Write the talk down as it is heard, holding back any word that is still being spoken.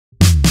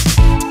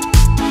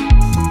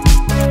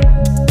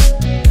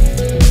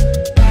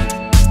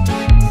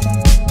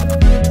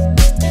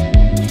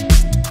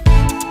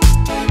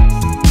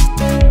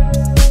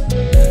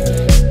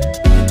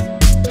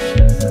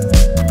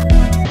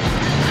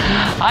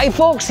Hi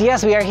folks,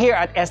 yes, we are here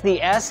at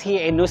SDS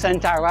here in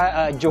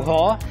Nusantara,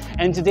 Johor,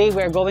 and today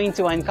we're going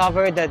to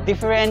uncover the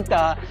different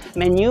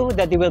menu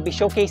that they will be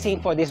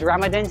showcasing for this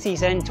Ramadan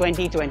season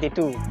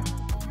 2022.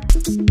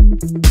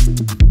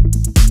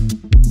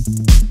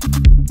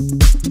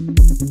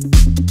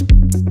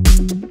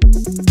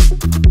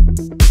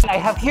 I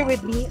have here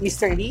with me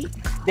Mr. Lee,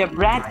 the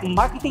brand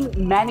marketing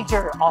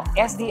manager of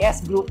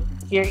SDS Group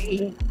here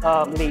in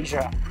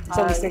Malaysia.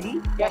 So Mr.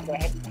 Lee, yeah, go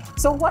ahead.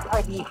 So what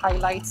are the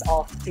highlights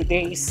of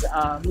today's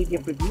media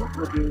preview?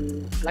 Would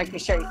you like to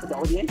share it to the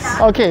audience?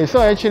 Okay,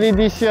 so actually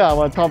this year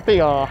our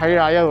topic of Hari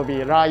Raya will be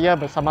Raya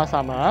Sama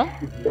Sama.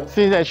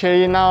 Since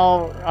actually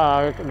now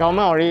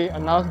government already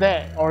announced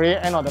that already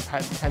end of the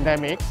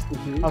pandemic.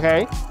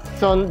 Okay,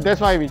 so that's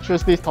why we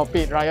choose this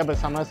topic Raya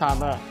Sama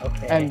Sama.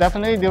 Okay. And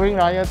definitely during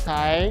Raya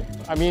time,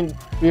 I mean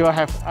we will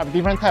have a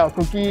different type of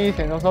cookies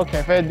and also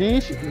cafe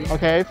dish.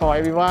 Okay, for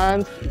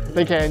everyone,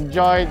 they can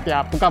enjoy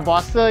their buka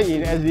puasa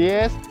in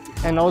SDS.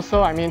 And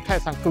also, I mean,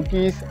 take some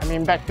cookies, I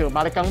mean, back to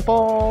balik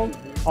kampung,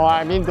 or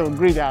I mean, to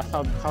greet their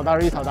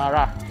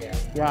saudara.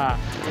 Yeah.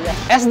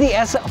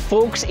 SDS,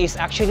 folks, is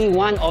actually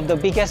one of the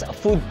biggest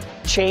food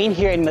chain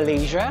here in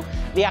Malaysia.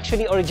 They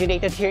actually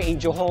originated here in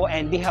Johor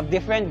and they have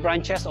different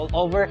branches all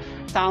over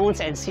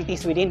towns and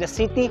cities within the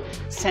city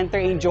center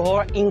in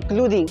Johor,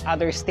 including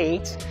other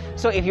states.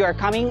 So if you are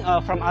coming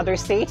from other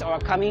states or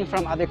coming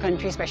from other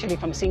countries, especially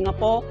from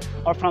Singapore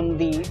or from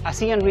the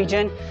ASEAN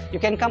region, you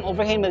can come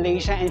over here in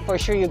Malaysia and for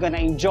sure you're gonna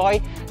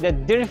enjoy the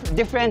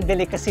different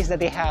delicacies that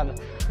they have.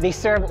 They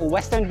serve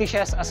Western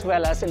dishes as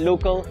well as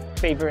local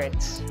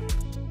favorites.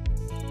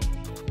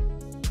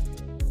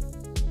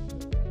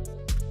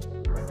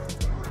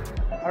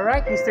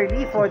 Alright, Mr.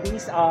 Lee, for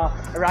this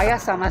Raya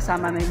Sama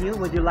Sama menu,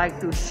 would you like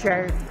to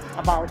share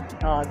about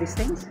these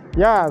things?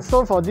 Yeah,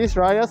 so for this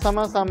Raya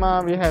Sama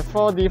Sama, we have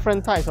 4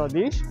 different types of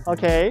dish.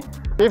 Okay,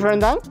 beef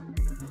rendang,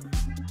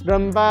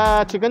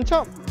 rempah chicken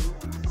chop,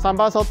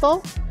 sambal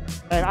soto,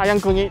 and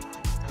ayam kunyit.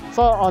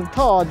 So on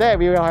top of that,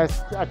 we will have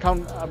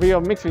we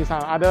will mix with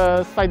some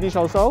other side dish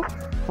also.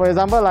 For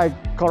example, like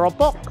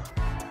keropok,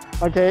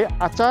 okay,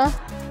 acar,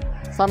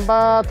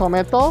 sambal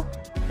tomato,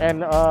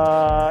 and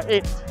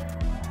egg.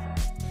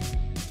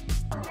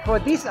 For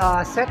this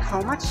set,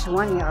 how much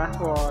one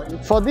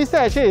for this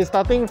set actually is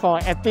starting from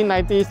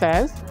 18.90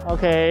 cents,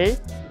 okay,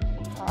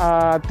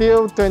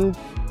 till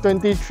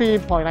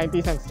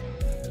 23.90 cents.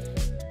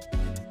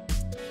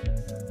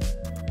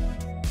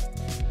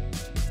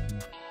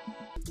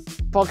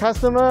 For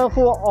customers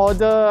who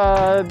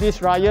order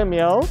this Raya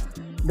meal,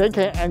 they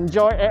can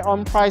enjoy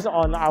add-on price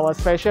on our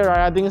special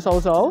Raya drinks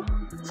also.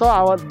 So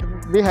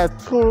we have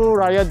 2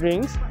 Raya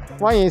drinks.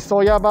 One is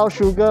soya bao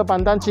sugar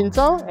pandan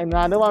cincau, and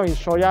another one is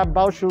soya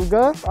bao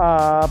sugar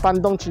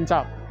bandung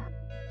cincau.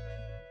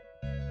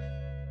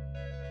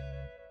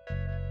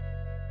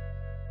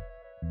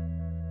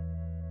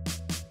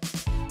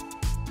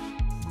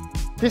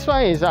 This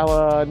one is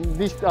our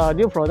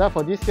new product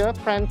for this year,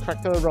 pan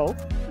cracker roll.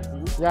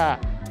 Yeah,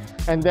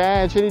 and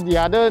then actually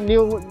another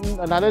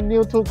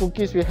new 2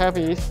 cookies we have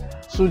is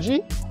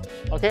suji.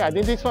 Okay, I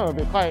think this one will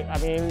be quite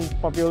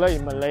popular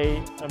in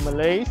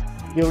Malays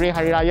during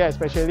Hari Raya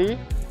especially.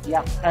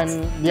 Yeah.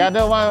 And the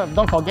other one,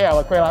 don't forget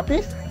our kueh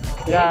lapis.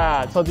 Okay.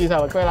 Yeah, so these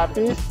are our kueh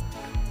lapis.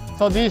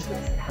 So this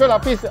kueh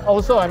lapis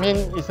also,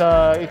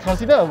 it's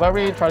considered a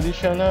very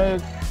traditional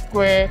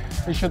kueh.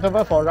 It's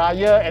suitable for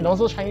Raya and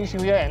also Chinese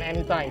New Year and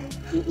any time.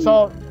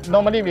 So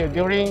normally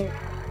during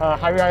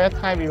Hari Raya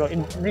time, we will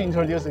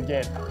reintroduce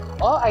again.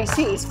 Oh, I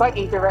see. It's quite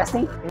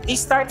interesting.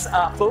 These tarts,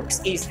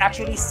 folks, is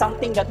actually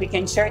something that we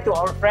can share to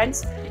our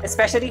friends,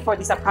 especially for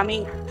this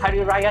upcoming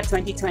Hari Raya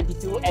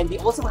 2022. And we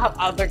also have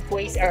other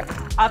kuehs or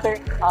other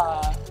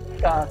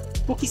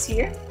cookies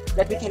here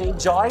that we can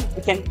enjoy.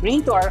 We can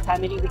bring to our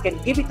family. We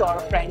can give it to our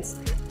friends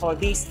for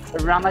this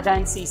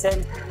Ramadan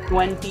season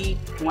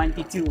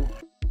 2022.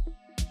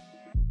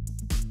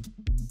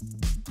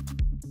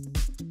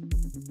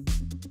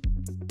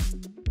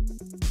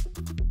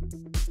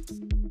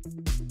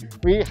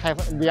 We have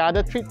the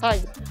other 3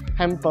 types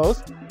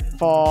hampers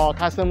for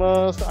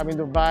customers,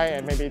 to buy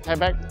and maybe take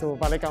back to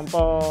balik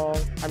kampung,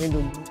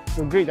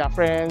 to greet their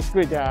friends,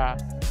 greet their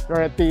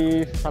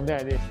relatives, something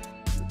like this.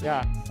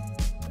 Yeah.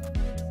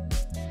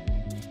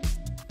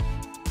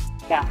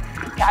 Yeah,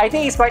 I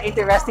think it's quite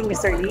interesting,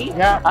 Mr. Lee.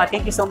 Yeah.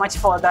 Thank you so much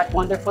for that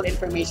wonderful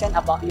information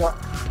about your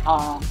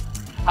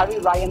Hari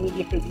Raya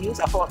media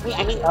previews. For me,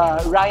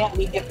 Raya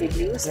media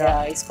previews.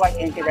 Yeah. It's quite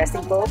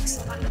interesting,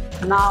 folks.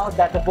 Now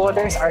that the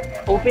borders are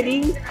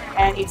opening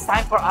and it's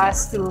time for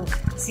us to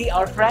see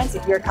our friends.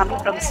 If you're coming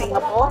from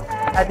Singapore,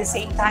 at the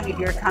same time, if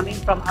you're coming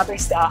from other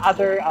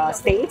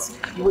states,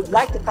 you would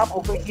like to come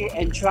over here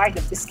and try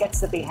the biscuits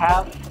that they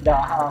have, the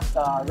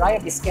Raya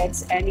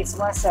biscuits, and it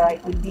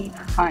would be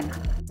fun.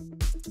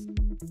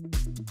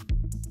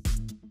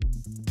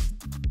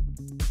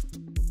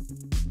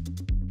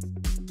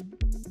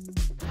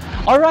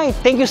 Alright,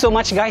 thank you so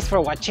much guys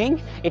for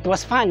watching. It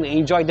was fun, we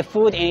enjoyed the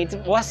food and it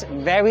was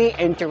very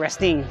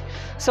interesting.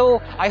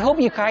 So I hope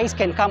you guys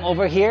can come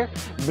over here,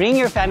 bring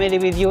your family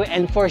with you,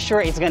 and for sure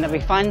it's gonna be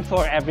fun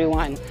for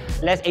everyone.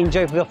 Let's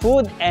enjoy the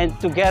food and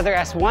together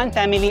as one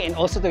family and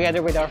also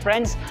together with our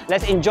friends,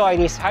 let's enjoy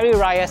this Hari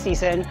Raya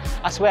season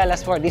as well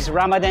as for this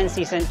Ramadan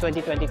season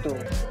 2022.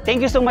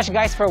 Thank you so much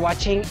guys for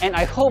watching and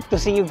I hope to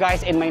see you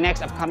guys in my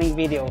next upcoming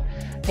video.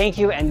 Thank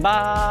you and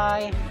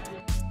bye!